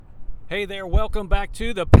Hey there, welcome back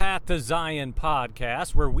to the Path to Zion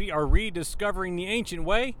podcast, where we are rediscovering the ancient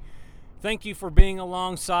way. Thank you for being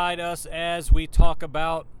alongside us as we talk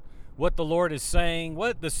about what the Lord is saying,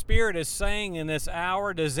 what the Spirit is saying in this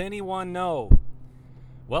hour. Does anyone know?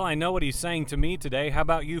 Well, I know what He's saying to me today. How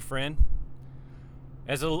about you, friend?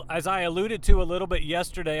 As I alluded to a little bit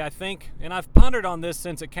yesterday, I think, and I've pondered on this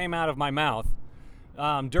since it came out of my mouth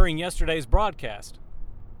during yesterday's broadcast.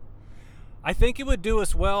 I think it would do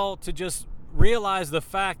us well to just realize the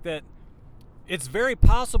fact that it's very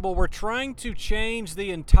possible we're trying to change the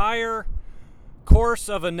entire course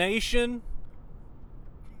of a nation,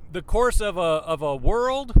 the course of a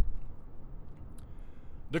world,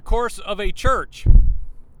 the course of a church.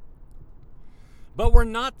 But we're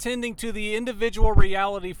not tending to the individual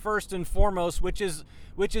reality first and foremost, which is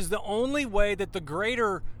the only way that the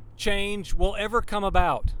greater change will ever come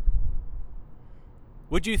about.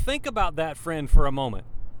 Would you think about that, friend, for a moment?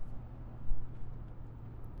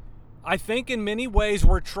 I think in many ways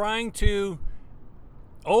we're trying to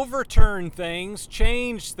overturn things,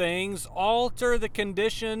 change things, alter the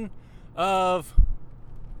condition of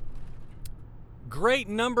great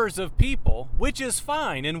numbers of people, which is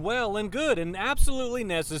fine and well and good and absolutely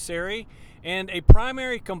necessary and a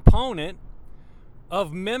primary component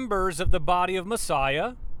of members of the body of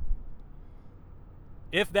Messiah.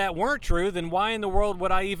 If that weren't true, then why in the world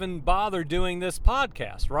would I even bother doing this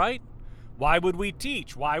podcast, right? Why would we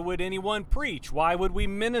teach? Why would anyone preach? Why would we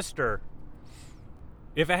minister?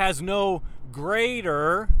 If it has no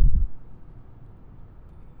greater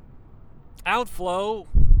outflow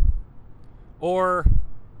or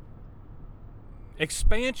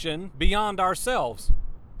expansion beyond ourselves.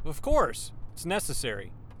 Of course, it's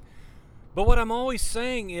necessary. But what I'm always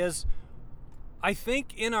saying is, I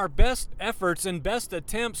think in our best efforts and best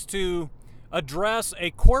attempts to address a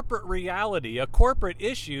corporate reality, a corporate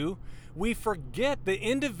issue, we forget the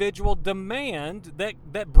individual demand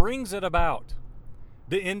that brings it about.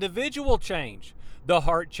 The individual change, the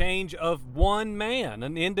heart change of one man,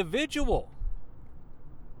 an individual.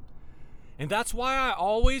 And that's why I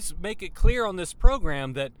always make it clear on this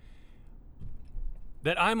program that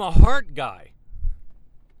I'm a heart guy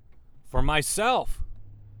for myself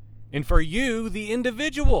and for you, the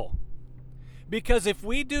individual. Because if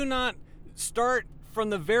we do not start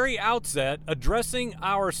from the very outset addressing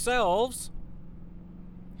ourselves,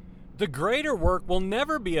 the greater work will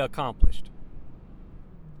never be accomplished.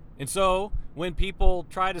 And so when people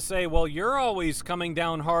try to say, well, you're always coming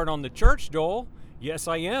down hard on the church, Joel. Yes,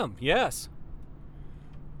 I am. Yes.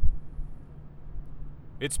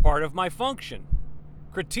 It's part of my function,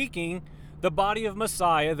 critiquing the body of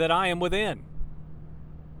Messiah that I am within.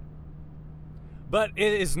 But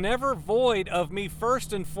it is never void of me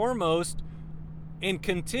first and foremost in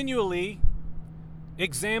continually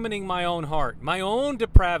examining my own heart, my own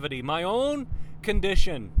depravity, my own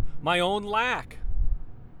condition, my own lack,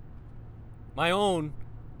 my own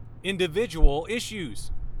individual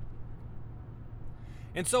issues.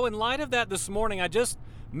 And so in light of that this morning, I feel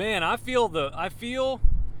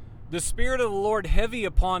the Spirit of the Lord heavy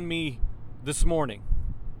upon me this morning.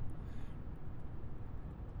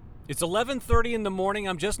 It's 11:30 in the morning.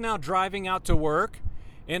 I'm just now driving out to work,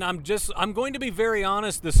 and I'm going to be very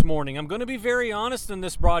honest this morning. I'm going to be very honest in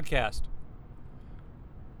this broadcast.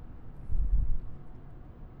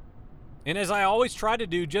 And as I always try to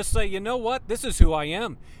do, just say, you know what? This is who I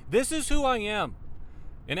am. This is who I am.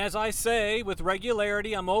 And as I say with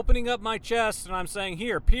regularity, I'm opening up my chest and I'm saying,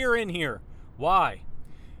 here, peer in here. Why?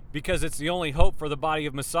 Because it's the only hope for the body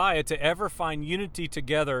of Messiah to ever find unity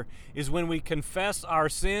together is when we confess our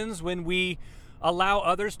sins, when we allow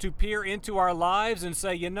others to peer into our lives and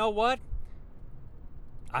say, you know what?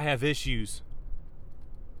 I have issues,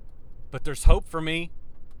 but there's hope for me.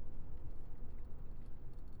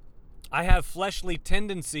 I have fleshly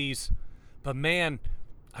tendencies, but man,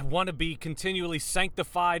 I want to be continually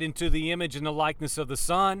sanctified into the image and the likeness of the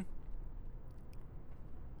Son.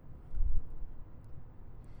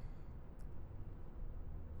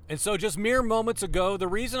 And so just mere moments ago, the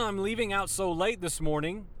reason I'm leaving out so late this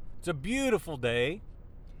morning, it's a beautiful day.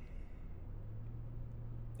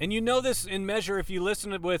 And you know this in measure if you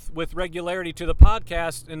listen with regularity to the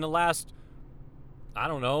podcast in the last,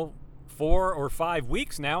 4 or 5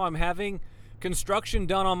 weeks now, I'm having construction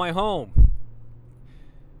done on my home.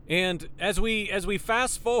 And as we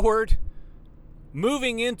fast forward,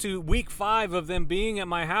 moving into week 5 of them being at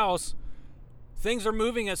my house, things are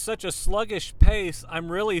moving at such a sluggish pace,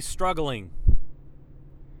 I'm really struggling.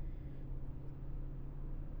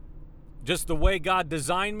 Just the way God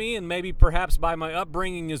designed me, and maybe perhaps by my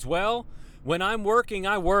upbringing as well. When I'm working,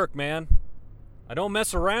 I work, man. I don't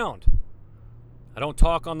mess around. I don't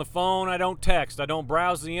talk on the phone. I don't text. I don't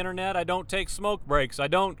browse the internet. I don't take smoke breaks. I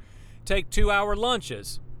don't take 2-hour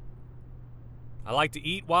lunches. I like to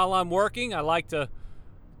eat while I'm working. I like to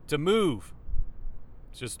move.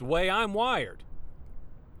 It's just the way I'm wired.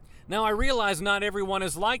 Now, I realize not everyone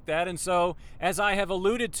is like that, and so, as I have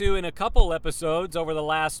alluded to in a couple episodes over the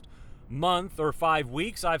last month or 5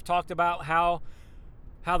 weeks, I've talked about how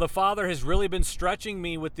the Father has really been stretching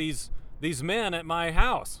me with these men at my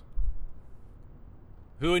house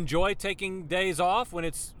who enjoy taking days off when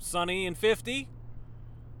it's sunny and 50.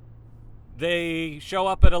 They show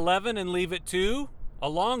up at 11 and leave at 2. A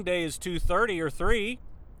long day is 2:30 or 3.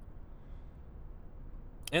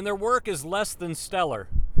 And their work is less than stellar.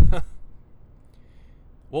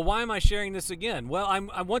 Well, why am I sharing this again? Well,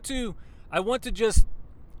 I want to just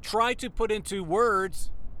try to put into words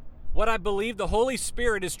what I believe the Holy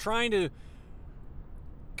Spirit is trying to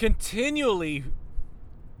continually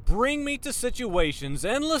bring me to situations,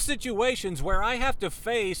 endless situations, where I have to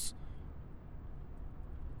face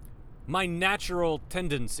my natural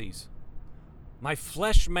tendencies, my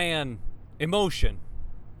flesh man emotion.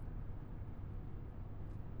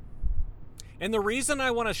 And the reason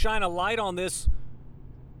I want to shine a light on this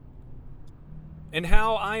and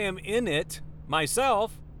how I am in it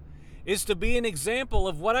myself is to be an example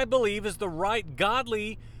of what I believe is the right,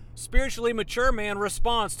 godly, spiritually mature man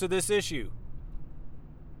response to this issue.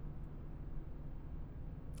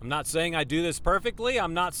 I'm not saying I do this perfectly.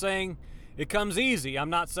 I'm not saying it comes easy. I'm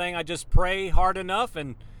not saying I just pray hard enough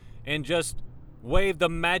and just wave the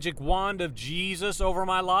magic wand of Jesus over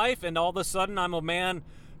my life and all of a sudden I'm a man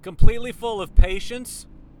completely full of patience,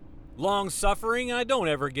 long-suffering. I don't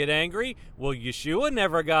ever get angry. Well, Yeshua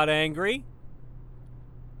never got angry.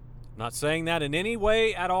 I'm not saying that in any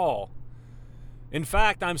way at all. In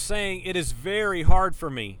fact, I'm saying it is very hard for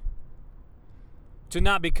me to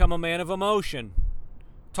not become a man of emotion,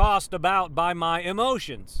 tossed about by my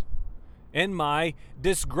emotions and my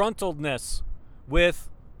disgruntledness with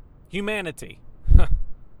humanity.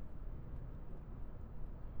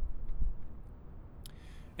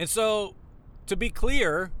 And so, to be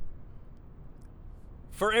clear,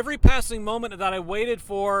 for every passing moment that I waited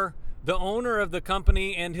for the owner of the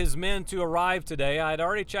company and his men to arrive today, I had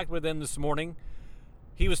already checked with him this morning.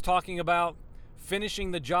 He was talking about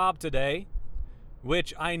finishing the job today,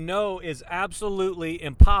 which I know is absolutely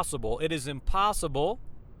impossible. It is impossible.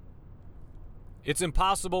 It's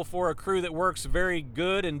impossible for a crew that works very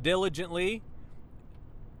good and diligently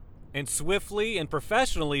and swiftly and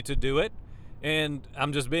professionally to do it. And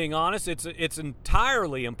I'm just being honest, it's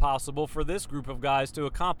entirely impossible for this group of guys to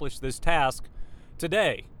accomplish this task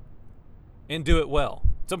today and do it well.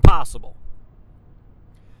 It's impossible.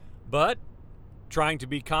 But trying to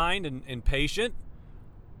be kind and patient,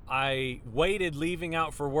 I waited leaving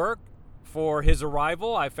out for work for his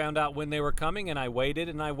arrival. I found out when they were coming, and I waited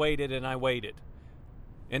and I waited and I waited.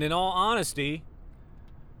 And in all honesty,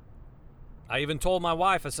 I even told my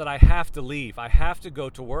wife, I said, I have to leave. I have to go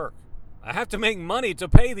to work. I have to make money to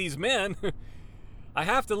pay these men. I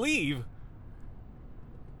have to leave.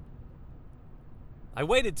 I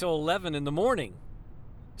waited till 11 in the morning.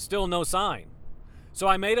 Still no sign. So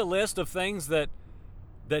I made a list of things that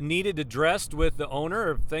needed addressed with the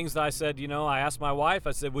owner, of things that I said, I asked my wife,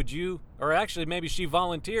 I said, would you, or actually maybe she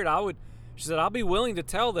volunteered, she said, I'll be willing to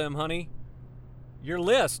tell them, honey, your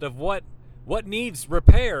list of what needs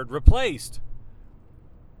repaired, replaced.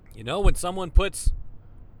 When someone puts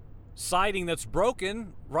siding that's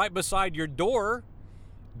broken right beside your door,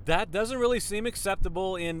 that doesn't really seem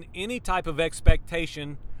acceptable in any type of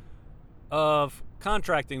expectation of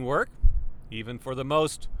contracting work, even for the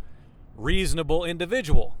most reasonable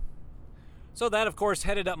individual. So that, of course,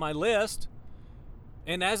 headed up my list.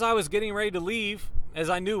 And as I was getting ready to leave, as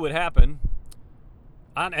I knew would happen,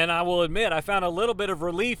 and I will admit, I found a little bit of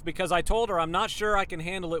relief because I told her I'm not sure I can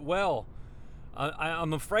handle it well.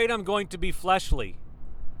 I'm afraid I'm going to be fleshly.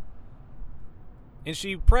 And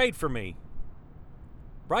she prayed for me.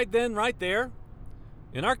 Right then, right there,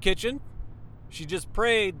 in our kitchen, she just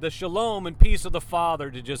prayed the shalom and peace of the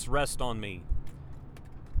Father to just rest on me.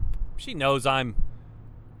 She knows I'm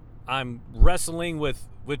wrestling with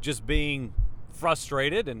just being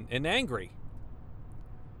frustrated and angry.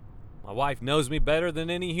 My wife knows me better than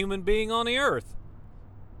any human being on the earth.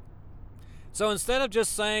 So instead of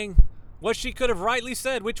just saying what she could have rightly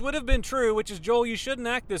said, which would have been true, which is, Joel, you shouldn't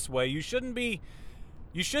act this way. You shouldn't be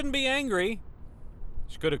angry.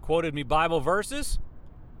 She could have quoted me Bible verses.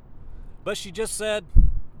 But she just said,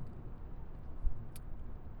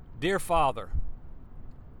 Dear Father,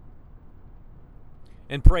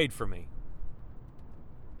 and prayed for me.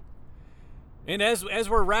 And as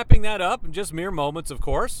we're wrapping that up, in just mere moments, of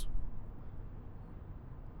course,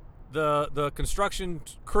 the construction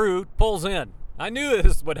crew pulls in. I knew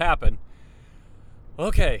this would happen.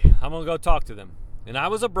 Okay, I'm going to go talk to them. And I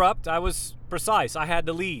was abrupt. I was precise. I had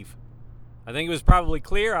to leave. I think it was probably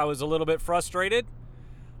clear. I was a little bit frustrated.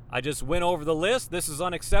 I just went over the list. This is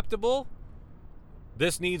unacceptable.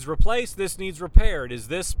 This needs replaced. This needs repaired. Is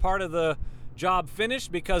this part of the job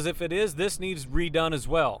finished? Because if it is, this needs redone as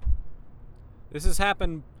well. This has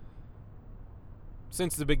happened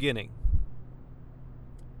since the beginning.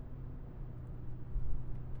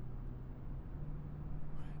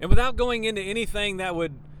 And without going into anything that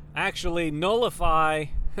would actually nullify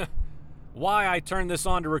why I turned this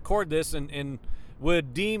on to record this and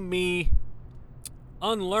would deem me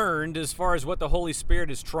unlearned as far as what the Holy Spirit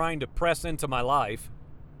is trying to press into my life,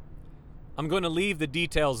 I'm going to leave the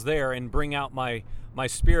details there and bring out my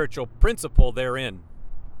spiritual principle therein.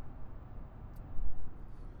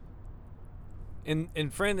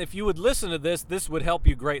 And friend, if you would listen to this, this would help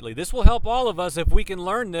you greatly. This will help all of us if we can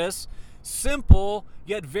learn this simple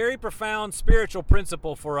yet very profound spiritual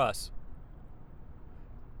principle for us.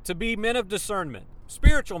 To be men of discernment,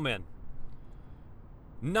 spiritual men,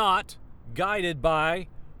 not guided by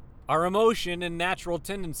our emotion and natural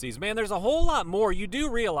tendencies. Man, there's a whole lot more. You do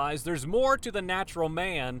realize there's more to the natural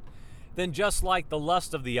man than just like the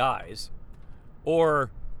lust of the eyes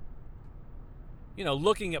or,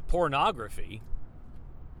 looking at pornography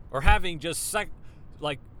or having just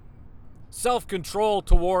self-control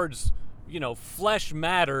towards, flesh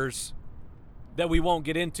matters that we won't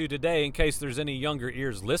get into today in case there's any younger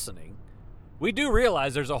ears listening. We do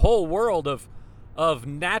realize there's a whole world of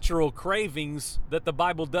natural cravings that the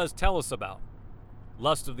Bible does tell us about.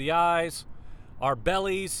 Lust of the eyes, our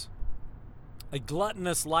bellies, a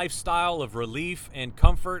gluttonous lifestyle of relief and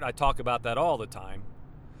comfort. I talk about that all the time.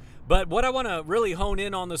 But what I want to really hone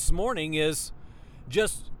in on this morning is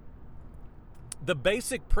just the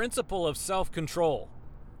basic principle of self-control.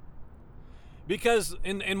 Because,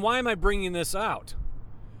 and why am I bringing this out?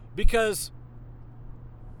 Because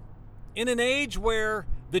in an age where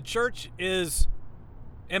the church is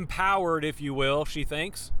empowered, if you will, she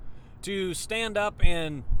thinks, to stand up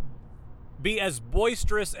and be as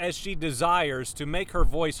boisterous as she desires to make her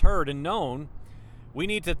voice heard and known, we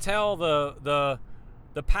need to tell the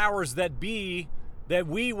powers that be that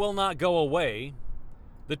we will not go away.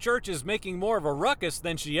 The church is making more of a ruckus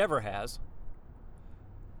than she ever has.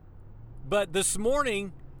 But this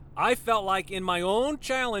morning, I felt like in my own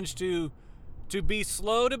challenge to be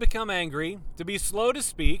slow to become angry, to be slow to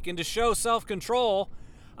speak, and to show self-control,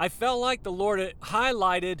 I felt like the Lord had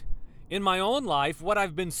highlighted in my own life what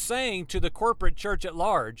I've been saying to the corporate church at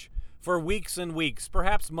large for weeks and weeks,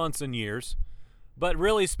 perhaps months and years, but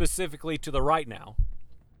really specifically to the right now.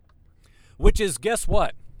 Which is, guess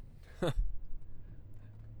what?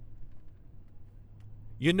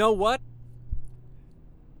 You know what?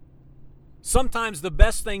 Sometimes the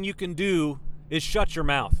best thing you can do is shut your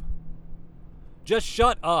mouth. Just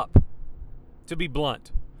shut up, to be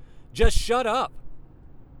blunt. Just shut up.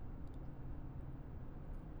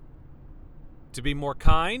 To be more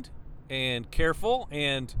kind and careful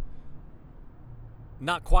and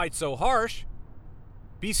not quite so harsh,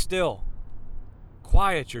 be still.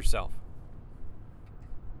 Quiet yourself.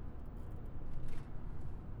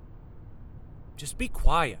 Just be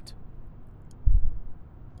quiet.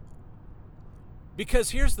 Because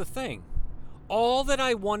here's the thing. All that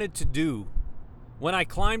I wanted to do when I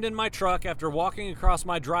climbed in my truck after walking across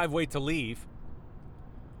my driveway to leave,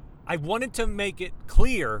 I wanted to make it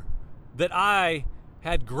clear that I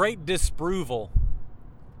had great disapproval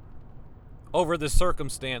over the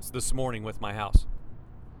circumstance this morning with my house.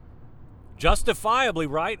 Justifiably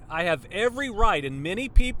right. I have every right, and many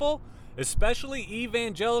people, especially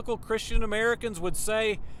evangelical Christian Americans, would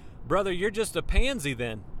say, brother, you're just a pansy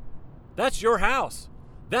then. That's your house.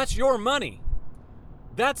 That's your money.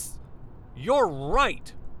 That's your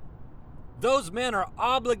right. Those men are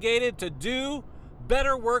obligated to do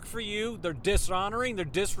better work for you. They're dishonoring. They're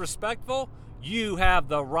disrespectful. You have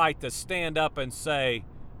the right to stand up and say,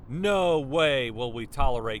 no way will we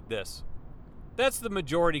tolerate this. That's the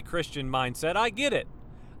majority Christian mindset. I get it.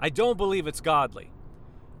 I don't believe it's godly.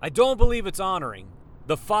 I don't believe it's honoring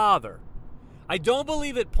the Father. I don't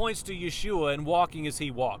believe it points to Yeshua and walking as he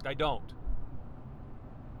walked. I don't.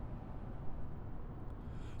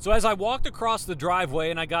 So as I walked across the driveway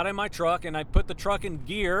and I got in my truck and I put the truck in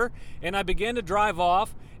gear and I began to drive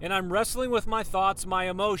off and I'm wrestling with my thoughts, my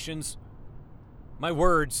emotions, my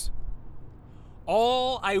words,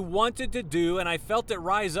 All I wanted to do, and I felt it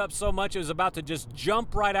rise up so much, it was about to just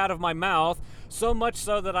jump right out of my mouth, so much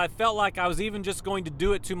so that I felt like I was even just going to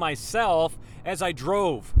do it to myself as I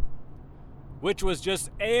drove, which was just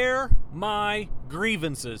air my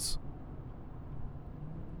grievances.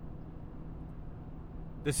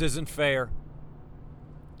 This isn't fair.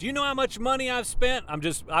 Do you know how much money I've spent?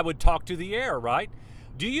 I would talk to the air, right?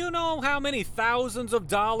 Do you know how many thousands of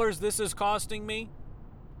dollars this is costing me?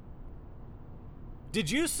 Did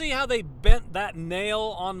you see how they bent that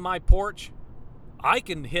nail on my porch? I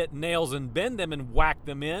can hit nails and bend them and whack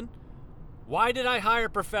them in. Why did I hire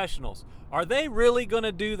professionals? Are they really going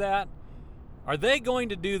to do that? Are they going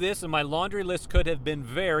to do this? And my laundry list could have been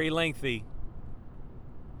very lengthy.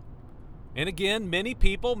 And again, many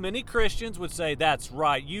people, many Christians would say, that's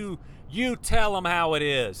right, you tell them how it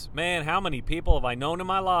is. Man, how many people have I known in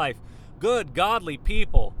my life? Good, godly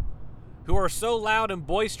people who are so loud and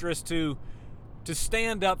boisterous to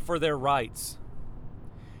stand up for their rights.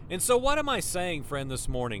 And so what am I saying, friend, this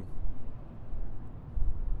morning?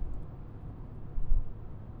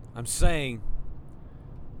 I'm saying,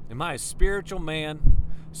 am I a spiritual man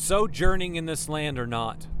sojourning in this land or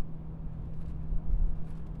not?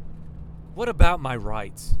 What about my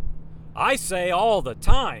rights? I say all the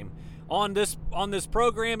time on this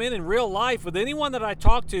program and in real life with anyone that I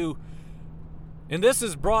talk to, and this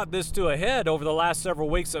has brought this to a head over the last several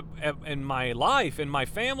weeks in my life, in my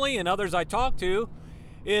family, and others I talk to,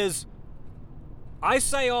 is I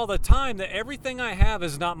say all the time that everything I have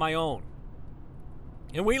is not my own.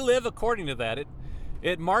 And we live according to that.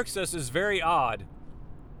 It marks us as very odd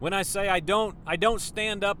when I say I don't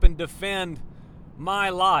stand up and defend my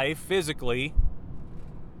life physically,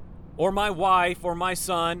 or my wife, or my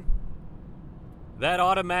son. That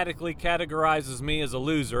automatically categorizes me as a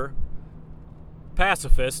loser.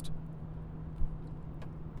 Pacifist.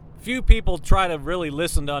 Few people try to really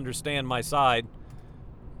listen to understand my side,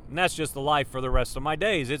 and that's just the life for the rest of my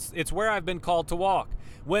days. It's where I've been called to walk.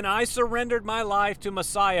 When I surrendered my life to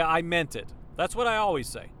Messiah, I meant it. That's what I always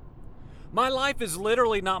say. My life is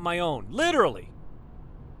literally not my own. Literally.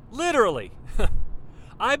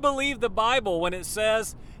 I believe the Bible when it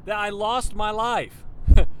says that I lost my life.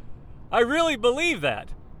 I really believe that.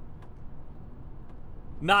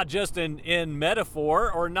 Not just in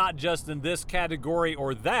metaphor, or not just in this category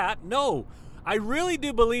or that. No, I really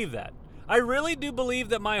do believe that. I really do believe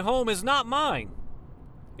that my home is not mine.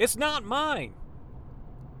 It's not mine.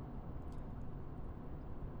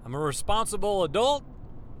 I'm a responsible adult,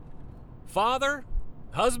 father,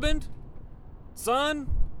 husband, son,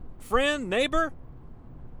 friend, neighbor.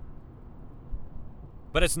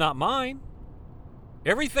 But it's not mine.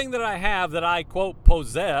 Everything that I have that I, quote,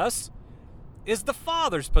 possess is the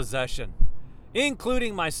Father's possession,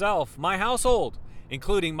 including myself, my household,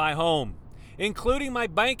 including my home, including my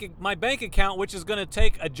bank account, which is going to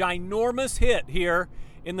take a ginormous hit here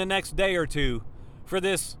in the next day or two for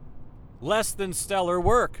this less than stellar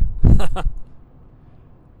work.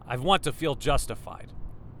 I want to feel justified.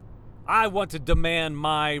 I want to demand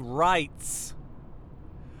my rights.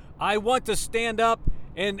 I want to stand up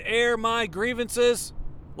and air my grievances,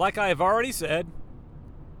 like I have already said,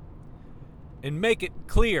 and make it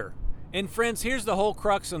clear. And friends, here's the whole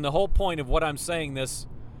crux and the whole point of what I'm saying this,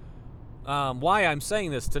 why I'm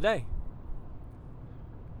saying this today.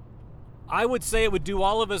 I would say it would do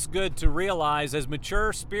all of us good to realize, as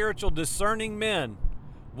mature, spiritual, discerning men,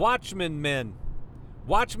 watchmen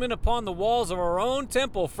upon the walls of our own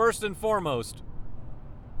temple first and foremost.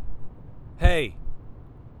 Hey,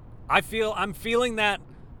 I'm feeling that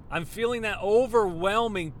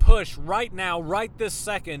overwhelming push right now, right this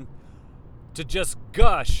second, to just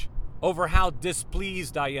gush over how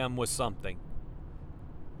displeased I am with something.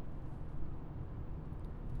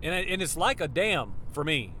 And it's like a dam for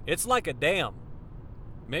me. It's like a dam.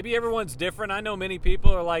 Maybe everyone's different. I know many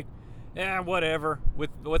people are like, whatever,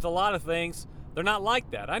 with a lot of things. They're not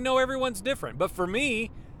like that. I know everyone's different. But for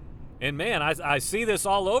me, and man, I see this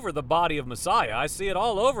all over the body of Messiah. I see it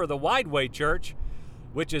all over the Wide Way Church,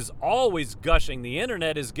 which is always gushing. The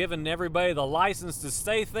internet has given everybody the license to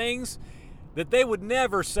say things that they would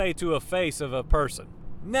never say to a face of a person.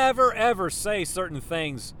 Never, ever say certain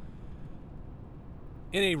things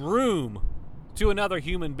in a room to another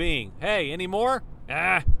human being. Hey, any more?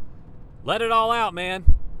 Let it all out, man.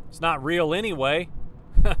 It's not real anyway.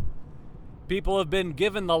 People have been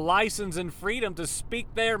given the license and freedom to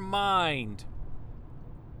speak their mind.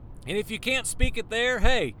 And if you can't speak it there,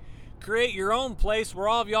 hey, create your own place where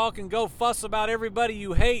all of y'all can go fuss about everybody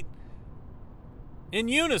you hate in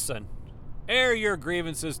unison. Air your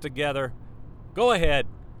grievances together. Go ahead.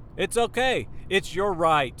 It's okay. It's your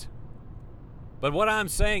right. But what I'm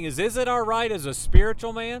saying is it our right as a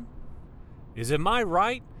spiritual man? Is it my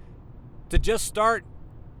right to just start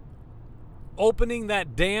opening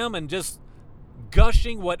that dam and just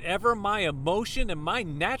gushing whatever my emotion and my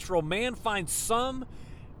natural man finds some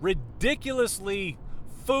ridiculously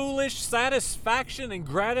foolish satisfaction and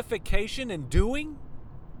gratification in doing?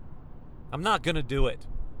 I'm not going to do it.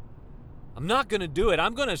 I'm not going to do it.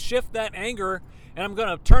 I'm going to shift that anger and I'm going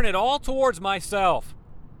to turn it all towards myself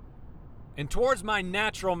and towards my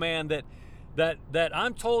natural man that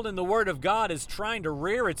I'm told in the Word of God is trying to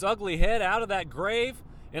rear its ugly head out of that grave.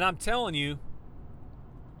 And I'm telling you,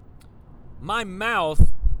 my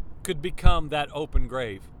mouth could become that open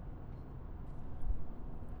grave.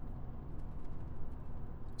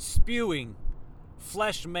 Spewing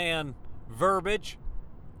flesh man verbiage,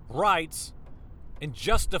 rights, and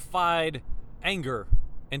justified anger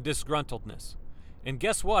and disgruntledness. And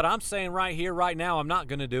guess what? I'm saying right here, right now, I'm not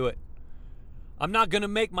going to do it. I'm not going to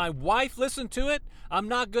make my wife listen to it. I'm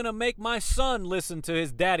not going to make my son listen to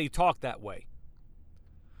his daddy talk that way.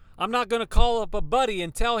 I'm not going to call up a buddy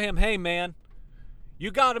and tell him, hey man, you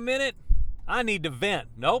got a minute? I need to vent.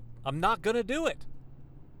 Nope, I'm not going to do it.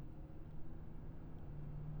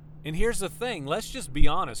 And here's the thing, let's just be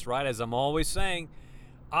honest, right? As I'm always saying,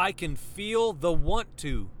 I can feel the want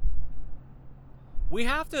to. We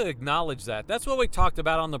have to acknowledge that. That's what we talked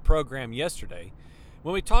about on the program yesterday.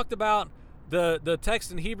 When we talked about the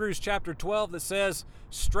text in Hebrews chapter 12 that says,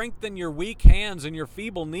 strengthen your weak hands and your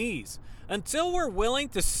feeble knees. Until we're willing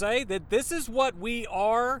to say that this is what we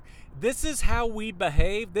are, this is how we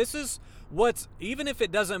behave, this is what's, even if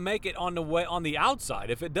it doesn't make it on the outside,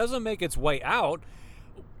 if it doesn't make its way out,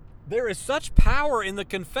 there is such power in the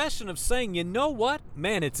confession of saying, you know what?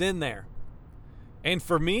 Man, it's in there. And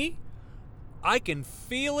for me, I can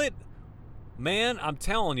feel it. Man, I'm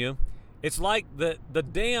telling you, it's like the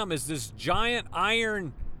dam is this giant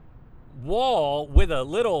iron wall with a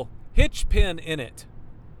little hitch pin in it.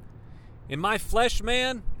 And my flesh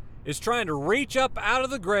man is trying to reach up out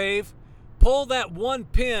of the grave, pull that one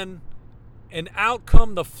pin, and out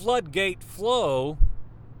come the floodgate flow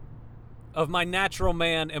of my natural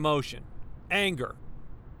man emotion. Anger.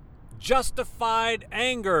 Justified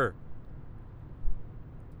anger.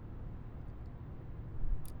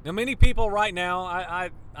 Now, many people right now,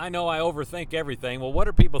 I know I overthink everything. Well, what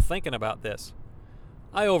are people thinking about this?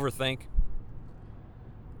 I overthink.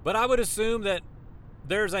 But I would assume that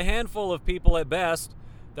there's a handful of people at best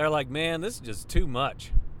that are like, man, this is just too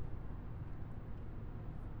much.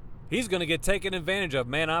 He's going to get taken advantage of.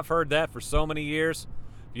 Man, I've heard that for so many years.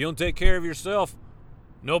 If you don't take care of yourself,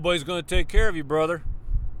 nobody's going to take care of you, brother.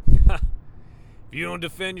 If you don't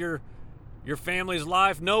defend your family's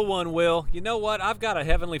life, no one will. You know what? I've got a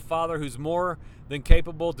heavenly Father who's more than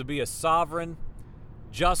capable to be a sovereign,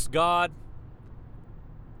 just God.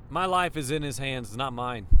 My life is in his hands, not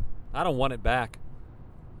mine. I don't want it back.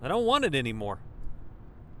 I don't want it anymore.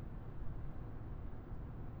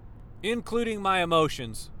 Including my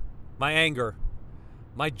emotions, my anger,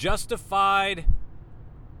 my justified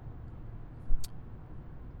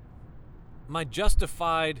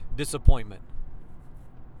disappointment.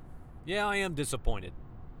 Yeah, I am disappointed.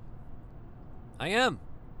 I am.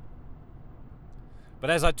 But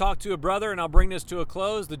as I talked to a brother, and I'll bring this to a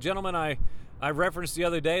close, the gentleman I referenced the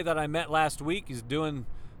other day that I met last week is doing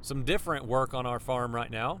some different work on our farm right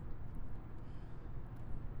now.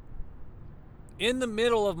 In the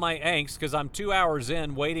middle of my angst, because I'm 2 hours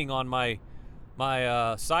in waiting on my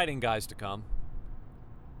siding guys to come,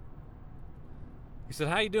 he said,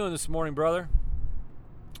 how you doing this morning, brother?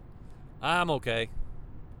 I'm okay.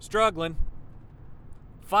 Struggling.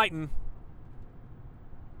 Fighting.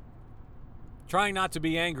 Trying not to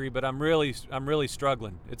be angry, but I'm really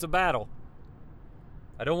struggling. It's a battle.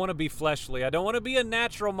 I don't want to be fleshly. I don't want to be a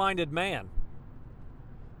natural-minded man.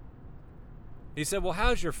 He said, well,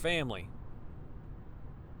 how's your family?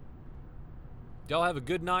 Did y'all have a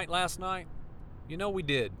good night last night? You know we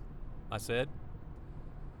did, I said.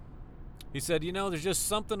 He said, you know, there's just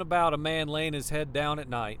something about a man laying his head down at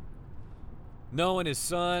night, knowing his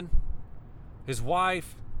son, his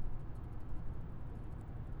wife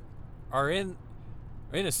are in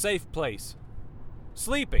a safe place,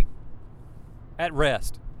 sleeping, at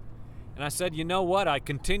rest. And I said, you know what? I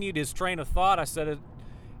continued his train of thought. I said,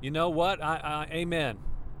 you know what? Amen.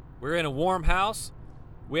 We're in a warm house.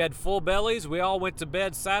 We had full bellies. We all went to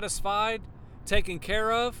bed satisfied, taken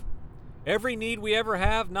care of. Every need we ever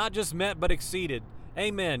have, not just met, but exceeded.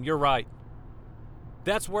 Amen. You're right.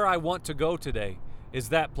 That's where I want to go today, is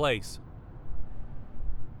that place.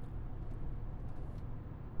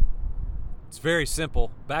 It's very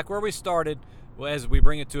simple. Back where we started, as we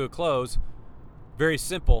bring it to a close, Very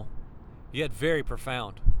simple, yet very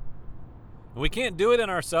profound. And we can't do it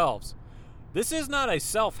in ourselves. This is not a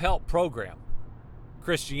self-help program,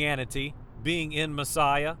 Christianity, being in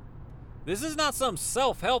Messiah. This is not some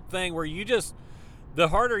self-help thing where you just, the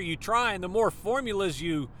harder you try and the more formulas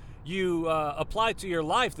you apply to your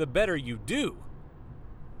life, the better you do.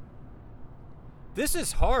 This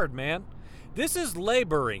is hard, man. This is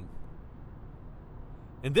laboring.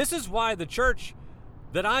 And this is why the church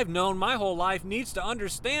that I've known my whole life needs to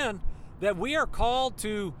understand that we are called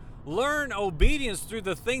to learn obedience through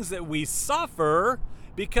the things that we suffer,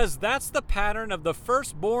 because that's the pattern of the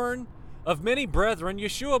firstborn of many brethren,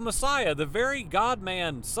 Yeshua Messiah, the very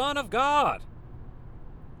God-man, Son of God.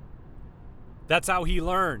 That's how he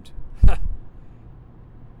learned.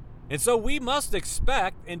 And so we must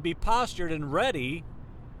expect and be postured and ready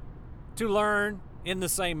to learn in the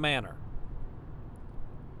same manner.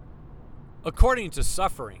 According to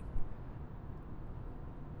suffering.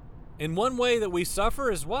 And one way that we suffer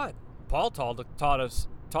is what? Paul taught us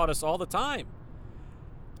all the time.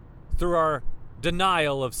 Through our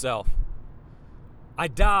denial of self. I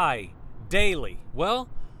die daily. Well,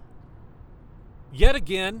 yet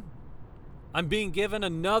again, I'm being given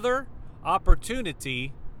another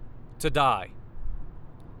opportunity to die.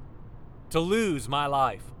 To lose my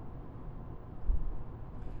life.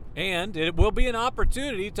 And it will be an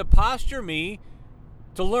opportunity to posture me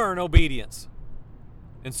to learn obedience.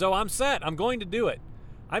 And so I'm set. I'm going to do it.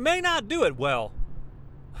 I may not do it well.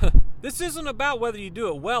 This isn't about whether you do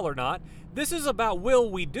it well or not. This is about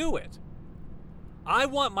will we do it. I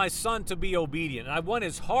want my son to be obedient. I want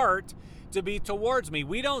his heart to be towards me.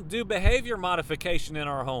 We don't do behavior modification in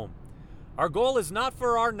our home. Our goal is not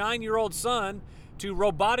for our 9-year-old son to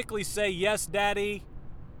robotically say, yes, daddy,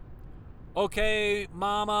 okay,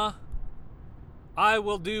 mama, I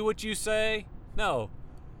will do what you say. No.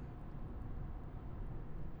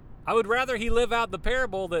 I would rather he live out the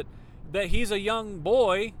parable that he's a young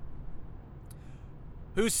boy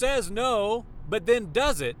who says no, but then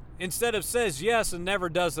does it, instead of says yes and never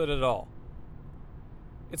does it at all.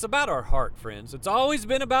 It's about our heart, friends. It's always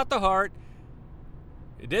been about the heart.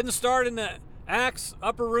 It didn't start in the Acts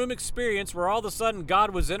upper room experience where all of a sudden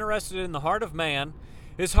God was interested in the heart of man.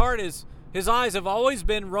 His eyes have always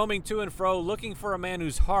been roaming to and fro, looking for a man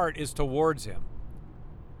whose heart is towards him.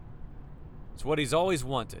 It's what he's always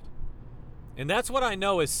wanted. And that's what I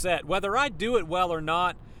know is set. Whether I do it well or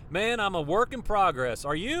not, man, I'm a work in progress.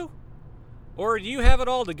 Are you? Or do you have it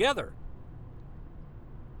all together?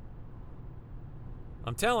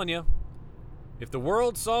 I'm telling you, if the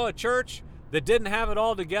world saw a church that didn't have it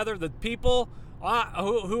all together, the people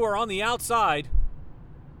who are on the outside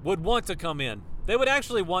would want to come in. They would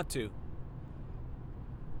actually want to.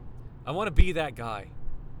 I want to be that guy.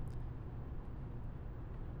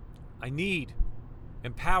 I need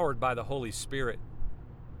empowered by the Holy Spirit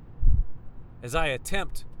as I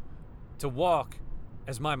attempt to walk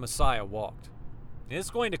as my Messiah walked. And it's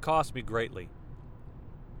going to cost me greatly.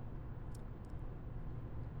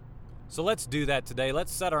 So let's do that today.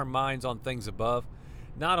 Let's set our minds on things above,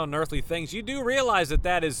 not on earthly things. You do realize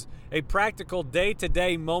that is a practical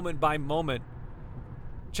day-to-day, moment-by-moment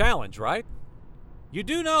challenge, right? You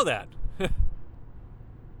do know that.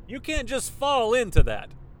 You can't just fall into that.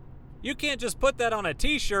 You can't just put that on a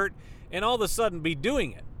t-shirt and all of a sudden be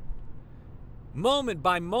doing it. Moment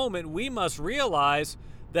by moment, we must realize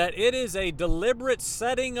that it is a deliberate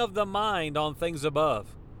setting of the mind on things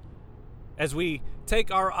above as we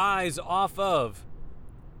take our eyes off of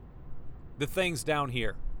the things down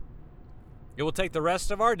here. It will take the rest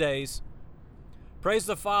of our days. Praise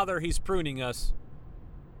the Father, He's pruning us.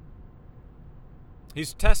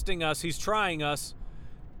 He's testing us. He's trying us.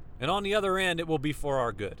 And on the other end, it will be for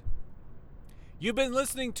our good. You've been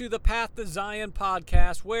listening to the Path to Zion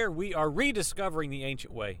podcast, where we are rediscovering the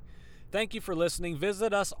ancient way. Thank you for listening.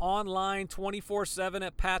 Visit us online 24/7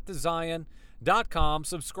 at pathtozion.com.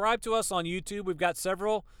 Subscribe to us on YouTube. We've got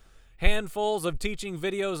several handfuls of teaching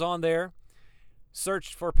videos on there.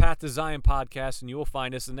 Search for Path to Zion podcast and you will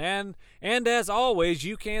find us. And as always,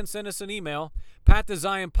 you can send us an email.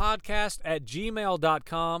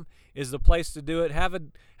 pathtoZionPodcast@gmail.com is the place to do it. Have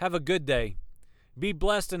a good day. Be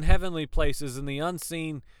blessed in heavenly places in the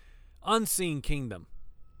unseen kingdom.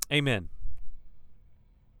 Amen.